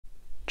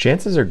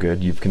Chances are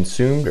good you've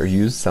consumed or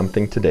used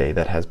something today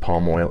that has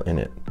palm oil in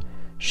it.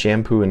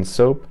 Shampoo and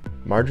soap,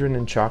 margarine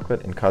and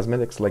chocolate, and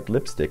cosmetics like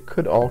lipstick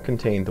could all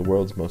contain the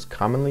world's most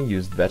commonly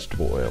used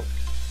vegetable oil,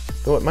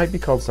 though it might be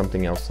called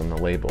something else on the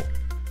label.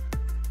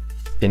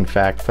 In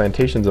fact,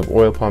 plantations of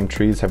oil palm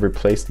trees have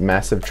replaced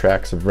massive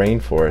tracts of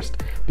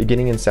rainforest,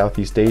 beginning in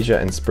Southeast Asia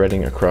and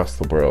spreading across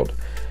the world.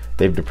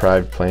 They've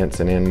deprived plants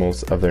and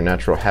animals of their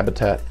natural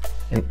habitat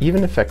and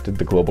even affected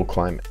the global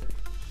climate.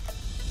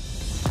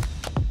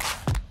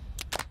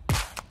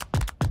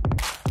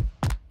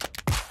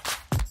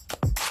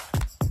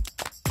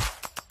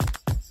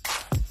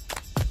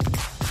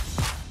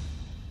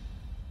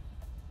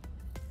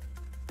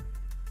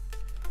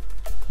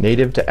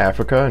 Native to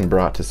Africa and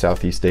brought to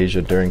Southeast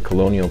Asia during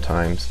colonial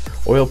times,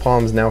 oil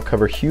palms now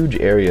cover huge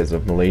areas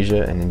of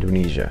Malaysia and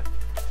Indonesia.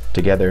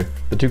 Together,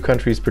 the two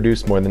countries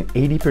produce more than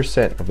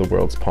 80% of the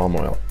world's palm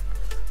oil.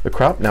 The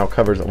crop now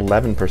covers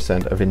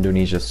 11% of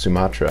Indonesia's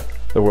Sumatra,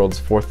 the world's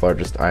fourth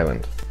largest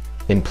island.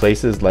 In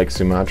places like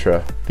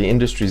Sumatra, the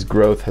industry's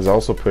growth has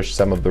also pushed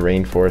some of the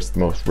rainforest's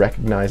most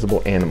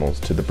recognizable animals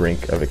to the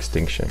brink of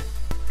extinction.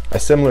 A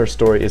similar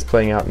story is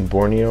playing out in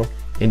Borneo,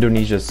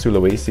 Indonesia's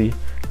Sulawesi,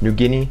 New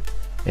Guinea,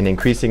 and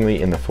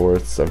increasingly in the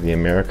forests of the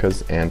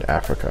Americas and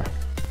Africa.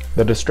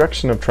 The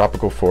destruction of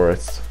tropical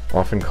forests,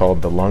 often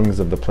called the lungs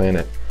of the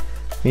planet,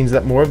 means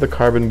that more of the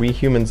carbon we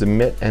humans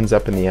emit ends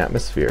up in the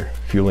atmosphere,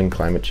 fueling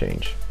climate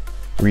change.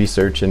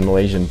 Research in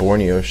Malaysian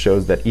Borneo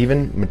shows that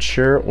even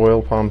mature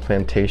oil palm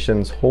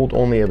plantations hold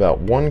only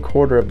about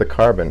 1/4 of the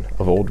carbon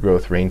of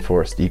old-growth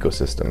rainforest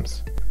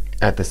ecosystems.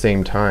 At the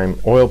same time,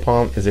 oil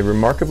palm is a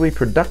remarkably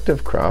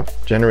productive crop,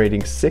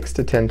 generating 6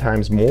 to 10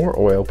 times more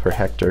oil per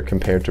hectare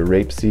compared to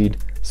rapeseed,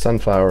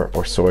 sunflower,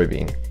 or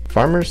soybean.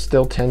 Farmers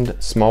still tend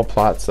small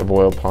plots of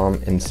oil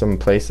palm in some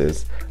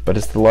places, but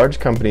it's the large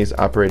companies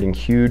operating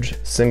huge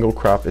single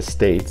crop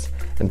estates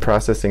and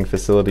processing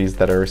facilities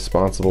that are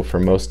responsible for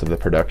most of the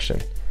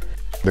production.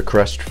 The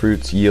crushed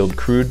fruits yield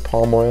crude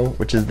palm oil,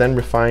 which is then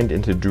refined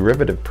into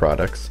derivative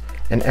products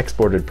and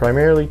exported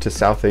primarily to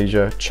South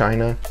Asia,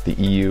 China,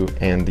 the EU,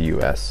 and the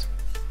US.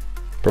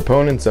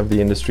 Proponents of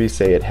the industry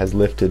say it has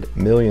lifted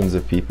millions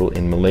of people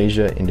in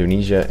Malaysia,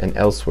 Indonesia, and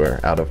elsewhere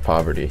out of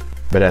poverty.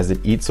 But as it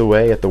eats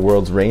away at the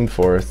world's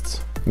rainforests,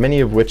 many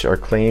of which are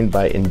claimed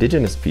by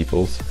indigenous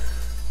peoples,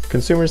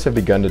 consumers have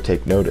begun to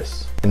take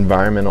notice.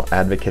 Environmental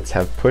advocates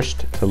have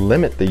pushed to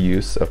limit the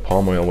use of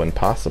palm oil when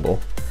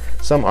possible.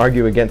 Some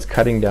argue against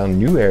cutting down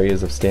new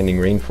areas of standing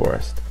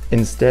rainforest.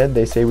 Instead,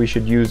 they say we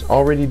should use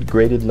already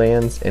degraded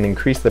lands and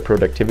increase the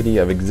productivity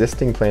of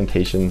existing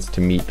plantations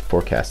to meet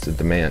forecasted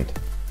demand.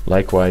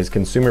 Likewise,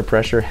 consumer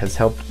pressure has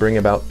helped bring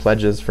about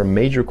pledges from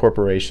major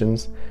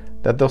corporations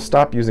that they'll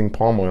stop using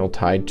palm oil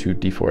tied to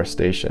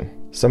deforestation.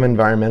 Some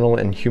environmental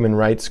and human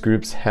rights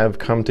groups have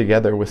come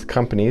together with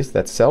companies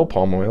that sell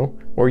palm oil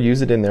or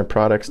use it in their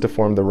products to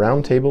form the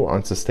Roundtable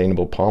on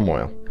Sustainable Palm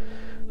Oil.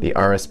 The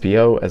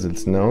RSPO, as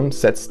it's known,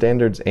 sets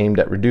standards aimed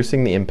at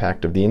reducing the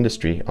impact of the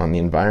industry on the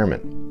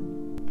environment.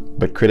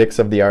 But critics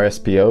of the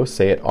RSPO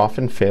say it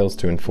often fails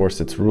to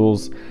enforce its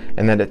rules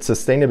and that its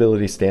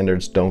sustainability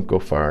standards don't go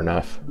far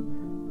enough.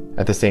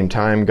 At the same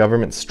time,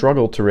 governments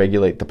struggle to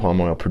regulate the palm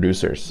oil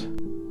producers.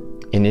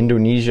 In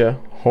Indonesia,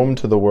 home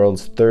to the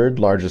world's third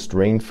largest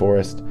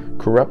rainforest,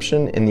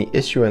 corruption in the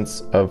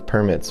issuance of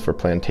permits for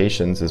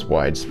plantations is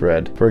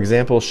widespread. For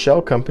example,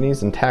 shell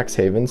companies and tax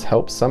havens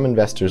help some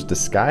investors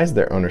disguise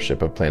their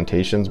ownership of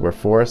plantations where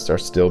forests are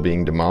still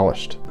being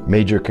demolished.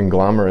 Major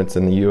conglomerates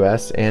in the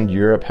US and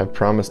Europe have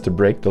promised to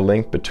break the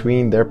link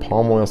between their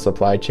palm oil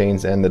supply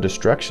chains and the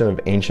destruction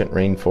of ancient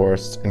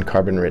rainforests and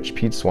carbon-rich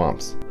peat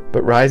swamps.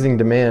 But rising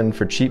demand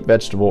for cheap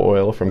vegetable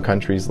oil from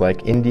countries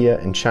like India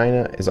and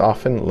China is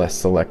often less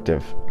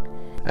selective.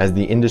 As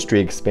the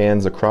industry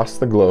expands across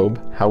the globe,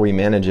 how we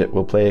manage it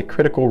will play a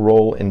critical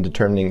role in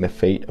determining the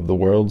fate of the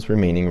world's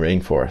remaining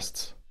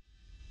rainforests.